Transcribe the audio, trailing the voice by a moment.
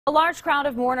A large crowd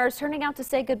of mourners turning out to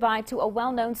say goodbye to a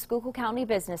well-known Schuylkill County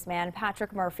businessman,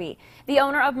 Patrick Murphy. The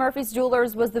owner of Murphy's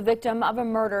Jewelers was the victim of a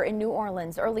murder in New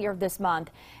Orleans earlier this month,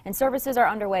 and services are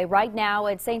underway right now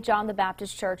at St. John the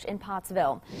Baptist Church in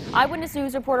Pottsville. Eyewitness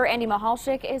News reporter Andy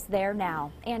Mahalchik is there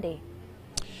now. Andy.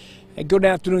 And good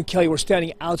afternoon, Kelly. We're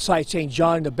standing outside St.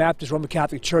 John the Baptist Roman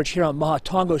Catholic Church here on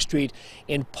Mahatongo Street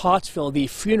in Pottsville. The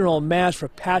funeral mass for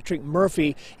Patrick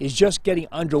Murphy is just getting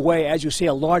underway. As you see,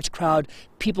 a large crowd,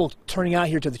 people turning out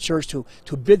here to the church to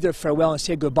bid their farewell and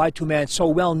say goodbye to a man so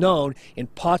well known in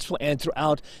Pottsville and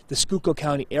throughout the Schuylkill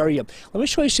County area. Let me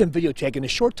show you some video taken a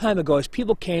short time ago as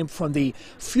people came from the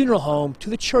funeral home to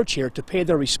the church here to pay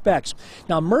their respects.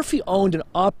 Now, Murphy owned and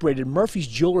operated Murphy's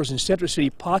Jewelers in Center City,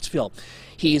 Pottsville.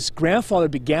 His grandfather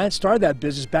started that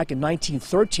business back in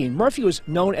 1913. Murphy was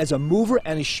known as a mover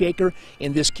and a shaker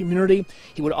in this community.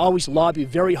 He would always lobby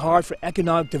very hard for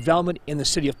economic development in the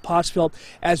city of Pottsville,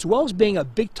 as well as being a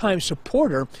big-time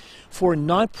supporter for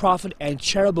nonprofit and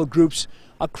charitable groups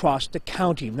across the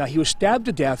county. Now, he was stabbed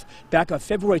to death back on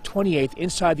February 28th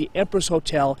inside the Empress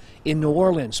Hotel in New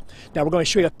Orleans. Now, we're going to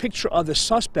show you a picture of the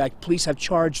suspect. Police have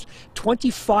charged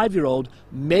 25-year-old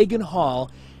Megan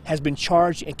Hall has been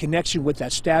charged in connection with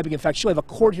that stabbing. In fact, she'll have a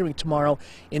court hearing tomorrow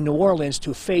in New Orleans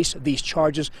to face these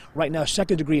charges. Right now,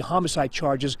 second-degree homicide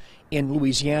charges in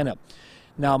Louisiana.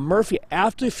 Now, Murphy,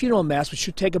 after the funeral mass, which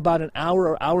should take about an hour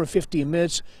or hour and 15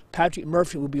 minutes, Patrick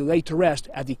Murphy will be laid to rest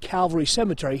at the Calvary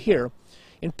Cemetery here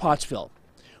in Pottsville.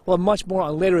 We'll have much more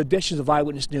on later editions of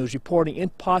Eyewitness News. Reporting in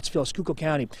Pottsville, Schuylkill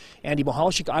County, Andy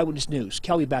Mahalchik, Eyewitness News.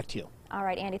 Kelly, back to you. All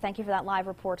right, Andy, thank you for that live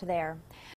report there.